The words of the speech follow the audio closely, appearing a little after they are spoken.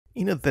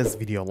In this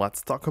video,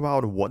 let's talk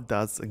about what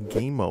does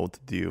game mode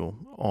do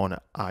on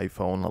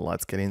iPhone.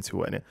 Let's get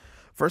into it.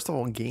 First of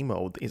all, game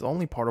mode is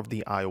only part of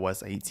the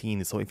iOS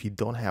 18, so if you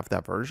don't have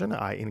that version,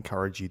 I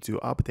encourage you to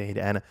update.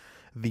 And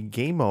the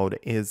game mode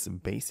is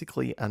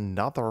basically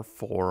another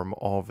form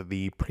of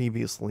the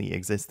previously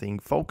existing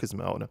focus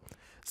mode.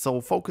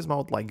 So focus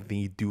mode like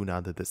the do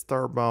not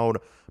disturb mode,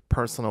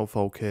 personal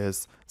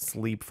focus,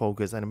 sleep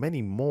focus, and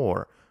many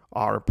more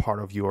are part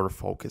of your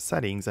focus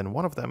settings, and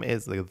one of them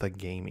is the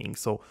gaming.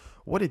 So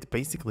what it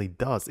basically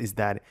does is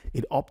that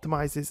it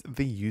optimizes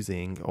the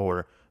using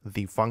or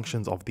the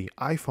functions of the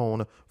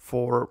iPhone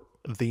for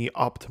the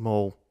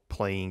optimal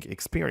playing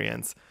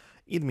experience.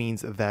 It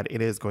means that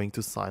it is going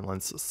to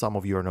silence some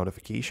of your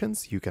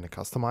notifications. You can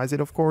customize it,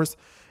 of course.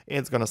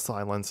 It's going to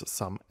silence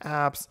some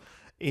apps.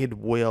 It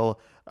will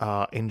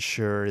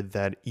ensure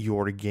that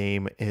your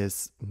game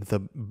is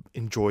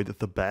enjoyed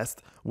the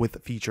best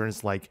with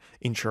features like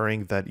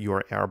ensuring that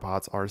your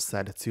AirPods are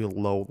set to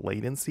low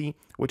latency,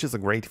 which is a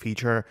great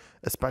feature,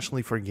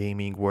 especially for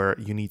gaming where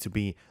you need to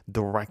be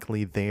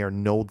directly there.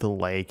 No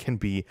delay can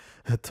be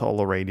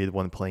tolerated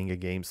when playing a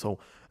game. So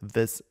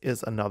this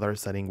is another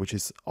setting which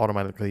is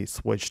automatically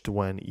switched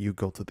when you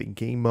go to the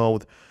game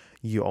mode.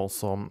 You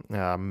also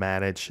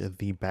manage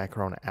the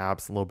background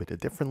apps a little bit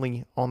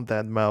differently on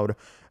that mode,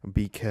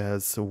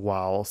 because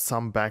while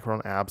some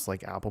background apps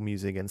like Apple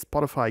Music and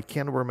Spotify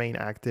can remain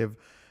active,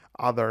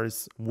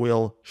 others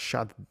will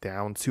shut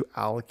down to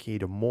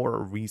allocate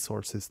more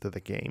resources to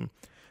the game,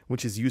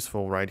 which is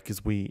useful, right?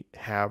 Because we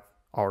have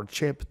our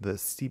chip, the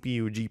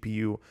CPU,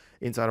 GPU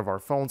inside of our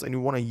phones, and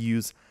we want to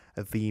use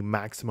the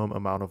maximum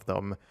amount of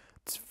them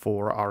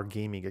for our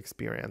gaming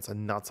experience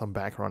and not some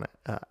background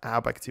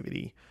app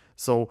activity.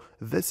 So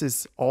this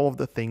is all of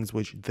the things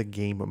which the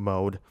game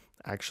mode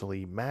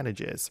actually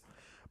manages.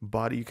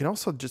 But you can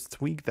also just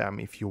tweak them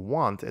if you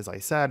want. As I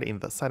said, in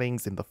the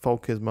settings, in the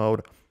focus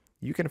mode,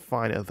 you can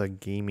find the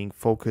gaming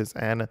focus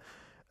and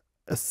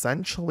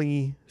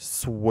essentially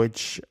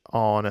switch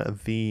on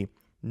the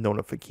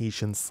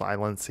notification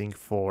silencing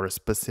for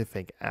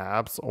specific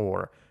apps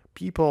or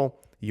people.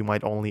 You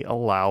might only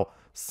allow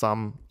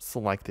some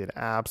selected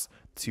apps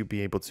to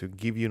be able to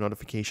give you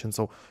notifications.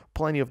 So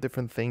plenty of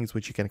different things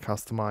which you can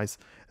customize.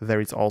 There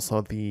is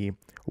also the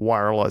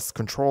wireless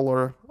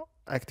controller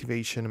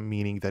activation,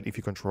 meaning that if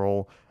you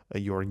control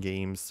your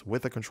games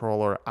with a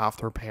controller,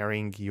 after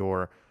pairing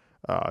your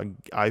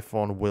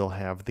iPhone will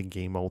have the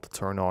game mode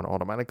turn on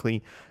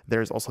automatically.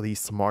 There's also the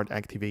smart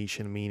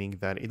activation, meaning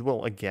that it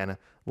will again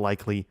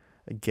likely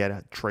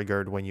get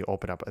triggered when you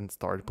open up and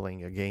start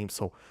playing a game.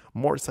 So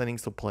more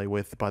settings to play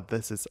with, but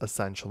this is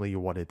essentially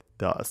what it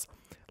does.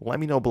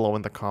 Let me know below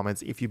in the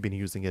comments if you've been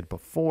using it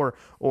before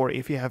or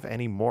if you have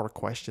any more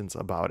questions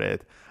about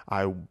it.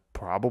 I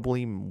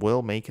probably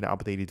will make an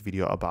updated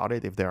video about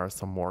it if there are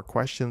some more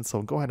questions,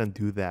 so go ahead and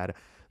do that.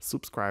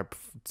 Subscribe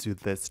to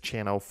this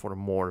channel for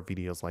more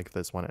videos like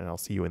this one, and I'll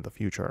see you in the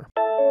future.